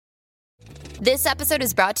This episode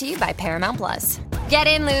is brought to you by Paramount Plus. Get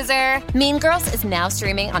in, loser! Mean Girls is now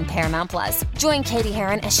streaming on Paramount Plus. Join Katie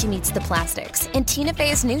Heron as she meets the plastics in Tina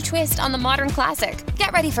Fey's new twist on the modern classic.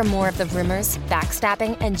 Get ready for more of the rumors,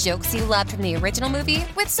 backstabbing, and jokes you loved from the original movie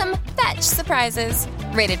with some fetch surprises.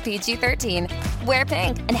 Rated PG-13. Wear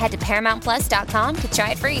pink and head to ParamountPlus.com to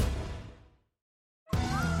try it free.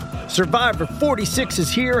 Survivor 46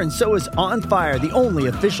 is here, and so is On Fire, the only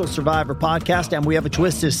official Survivor podcast, and we have a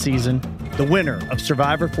twist this season. The winner of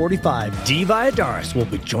Survivor 45, Dee Valladares, will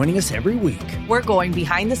be joining us every week. We're going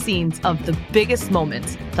behind the scenes of the biggest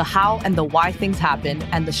moments, the how and the why things happen,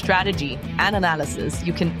 and the strategy and analysis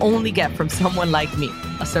you can only get from someone like me,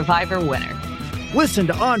 a Survivor winner. Listen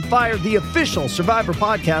to On Fire, the official Survivor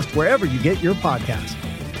podcast, wherever you get your podcast.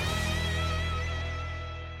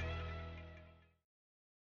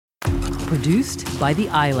 Produced by the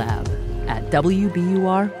iLab at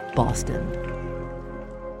WBUR Boston.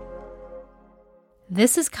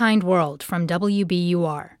 This is Kind World from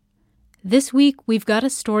WBUR. This week, we've got a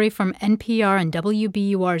story from NPR and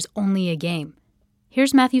WBUR's Only a Game.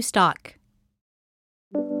 Here's Matthew Stock.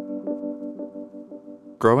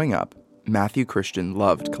 Growing up, Matthew Christian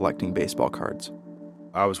loved collecting baseball cards.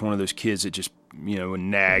 I was one of those kids that just, would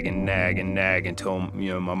nag until,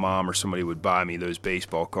 my mom or somebody would buy me those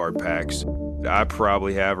baseball card packs. I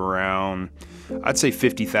probably have around, I'd say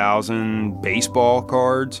 50,000 baseball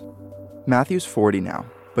cards. Matthew's 40 now,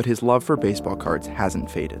 but his love for baseball cards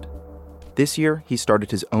hasn't faded. This year, he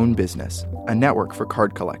started his own business, a network for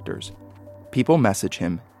card collectors. People message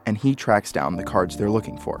him, and he tracks down the cards they're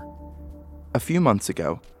looking for. A few months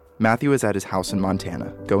ago, Matthew was at his house in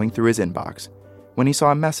Montana, going through his inbox, when he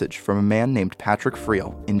saw a message from a man named Patrick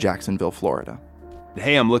Friel in Jacksonville, Florida.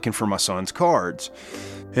 Hey, I'm looking for my son's cards.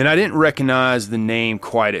 And I didn't recognize the name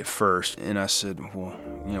quite at first. And I said, well,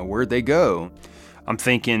 where'd they go? I'm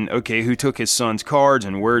thinking, okay, who took his son's cards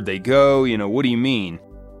and where'd they go? What do you mean?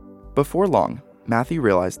 Before long, Matthew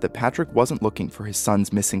realized that Patrick wasn't looking for his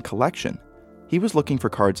son's missing collection. He was looking for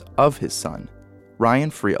cards of his son,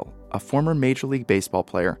 Ryan Friel, a former Major League Baseball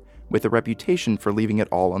player with a reputation for leaving it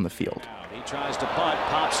all on the field. He tries to bunt,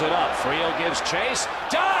 pops it up. Friel gives chase,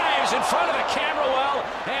 dives in front of the camera well,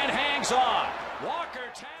 and hangs on. Walker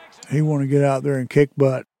tags. He wanted to get out there and kick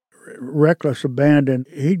butt. Reckless abandon.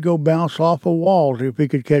 He'd go bounce off of walls if he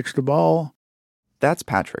could catch the ball. That's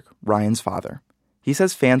Patrick, Ryan's father. He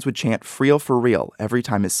says fans would chant "Friel for real" every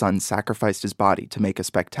time his son sacrificed his body to make a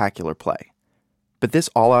spectacular play. But this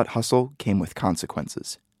all-out hustle came with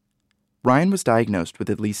consequences. Ryan was diagnosed with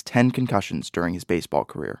at least 10 concussions during his baseball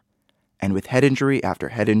career. And with head injury after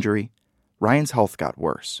head injury, Ryan's health got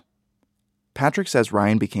worse. Patrick says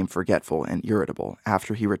Ryan became forgetful and irritable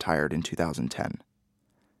after he retired in 2010.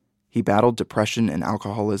 He battled depression and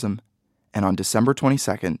alcoholism, and on December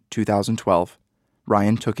 22, 2012,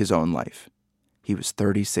 Ryan took his own life. He was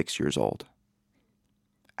 36 years old.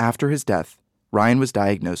 After his death, Ryan was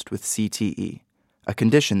diagnosed with CTE, a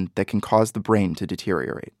condition that can cause the brain to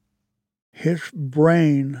deteriorate. His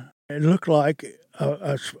brain, it looked like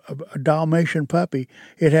a Dalmatian puppy.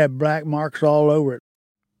 It had black marks all over it.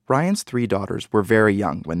 Ryan's 3 daughters were very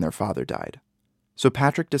young when their father died, so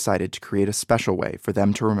Patrick decided to create a special way for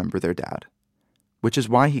them to remember their dad, which is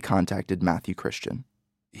why he contacted Matthew Christian.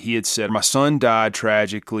 He had said, my son died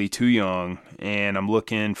tragically too young, and I'm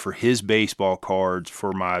looking for his baseball cards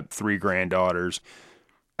for my 3 granddaughters.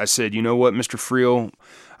 I said, you know what, Mr. Friel,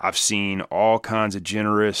 I've seen all kinds of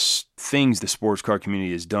generous things the sports card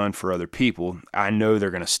community has done for other people. I know they're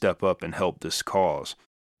going to step up and help this cause.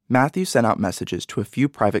 Matthew sent out messages to a few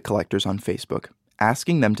private collectors on Facebook,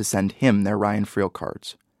 asking them to send him their Ryan Friel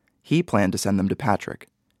cards. He planned to send them to Patrick.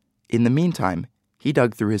 In the meantime, he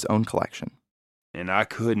dug through his own collection. And I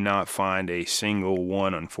could not find a single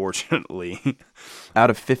one, unfortunately. Out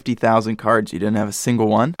of 50,000 cards, you didn't have a single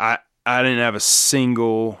one? I didn't have a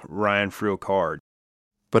single Ryan Friel card.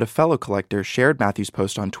 But a fellow collector shared Matthew's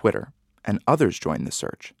post on Twitter, and others joined the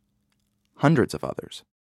search. Hundreds of others.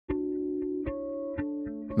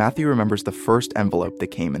 Matthew remembers the first envelope that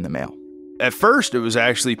came in the mail. At first, it was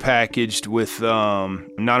actually packaged with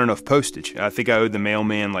not enough postage. I think I owed the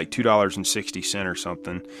mailman like $2.60 or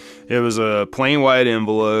something. It was a plain white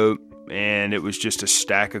envelope, and it was just a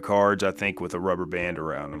stack of cards, I think, with a rubber band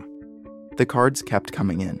around them. The cards kept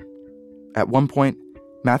coming in. At one point,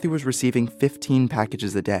 Matthew was receiving 15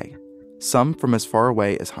 packages a day, some from as far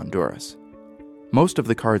away as Honduras. Most of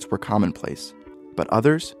the cards were commonplace, but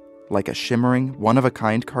others, like a shimmering,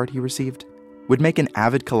 one-of-a-kind card he received, would make an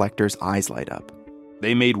avid collector's eyes light up.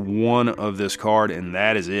 They made one of this card, and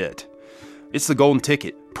that is it. It's the golden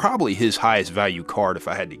ticket, probably his highest value card if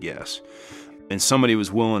I had to guess. And somebody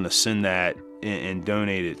was willing to send that and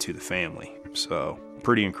donate it to the family. So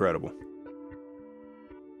pretty incredible.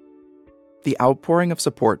 The outpouring of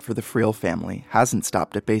support for the Friel family hasn't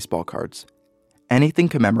stopped at baseball cards. Anything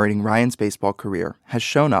commemorating Ryan's baseball career has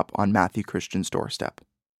shown up on Matthew Christian's doorstep.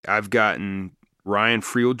 I've gotten Ryan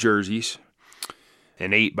Friel jerseys,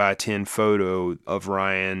 an 8x10 photo of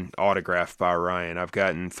Ryan autographed by Ryan. I've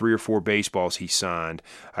gotten 3 or 4 baseballs he signed.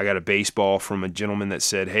 I got a baseball from a gentleman that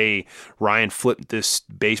said, "Hey, Ryan flipped this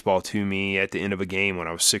baseball to me at the end of a game when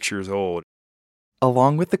I was 6 years old."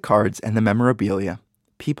 Along with the cards and the memorabilia,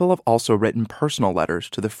 people have also written personal letters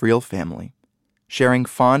to the Friel family, sharing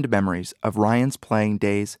fond memories of Ryan's playing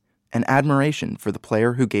days and admiration for the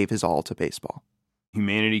player who gave his all to baseball.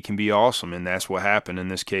 Humanity can be awesome, and that's what happened in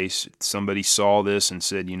this case. Somebody saw this and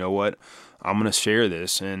said, you know what, I'm going to share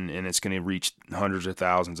this, and it's going to reach hundreds of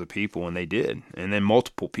thousands of people, and they did. And then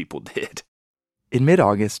multiple people did. In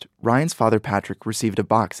mid-August, Ryan's father, Patrick, received a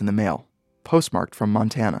box in the mail, postmarked from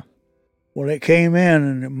Montana. Well, it came in,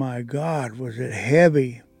 and my God, was it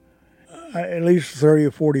heavy. At least 30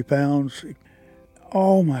 or 40 pounds.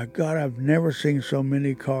 Oh, my God, I've never seen so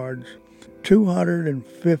many cards.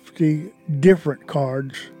 250 different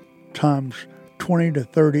cards times 20 to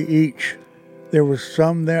 30 each. There was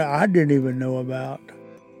some there I didn't even know about.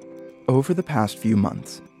 Over the past few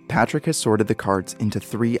months, Patrick has sorted the cards into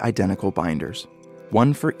 3 identical binders,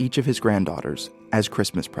 one for each of his granddaughters, as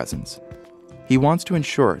Christmas presents. He wants to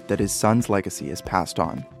ensure that his son's legacy is passed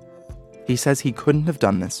on. He says he couldn't have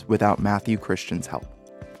done this without Matthew Christian's help.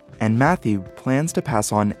 And Matthew plans to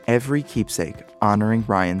pass on every keepsake honoring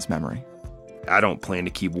Ryan's memory. I don't plan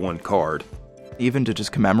to keep one card. Even to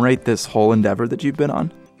just commemorate this whole endeavor that you've been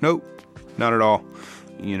on? Nope, not at all.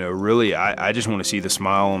 You know, really, I just want to see the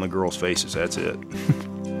smile on the girls' faces. That's it.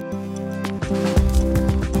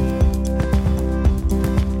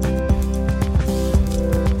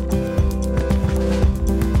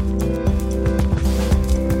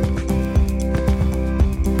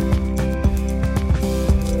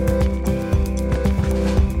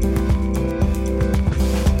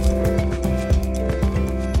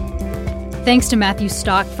 Thanks to Matthew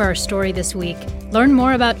Stock for our story this week. Learn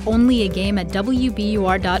more about Only a Game at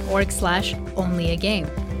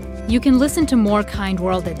wbur.org/onlyagame. You can listen to more Kind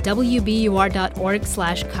World at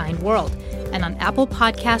wbur.org/kindworld and on Apple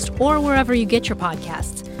Podcast or wherever you get your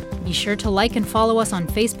podcasts. Be sure to like and follow us on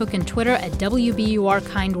Facebook and Twitter at WBUR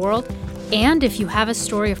Kind World. And if you have a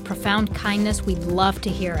story of profound kindness, we'd love to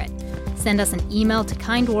hear it. Send us an email to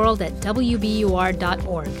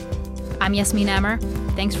kindworld@wbur.org. I'm Yasmin Amer.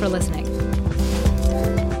 Thanks for listening.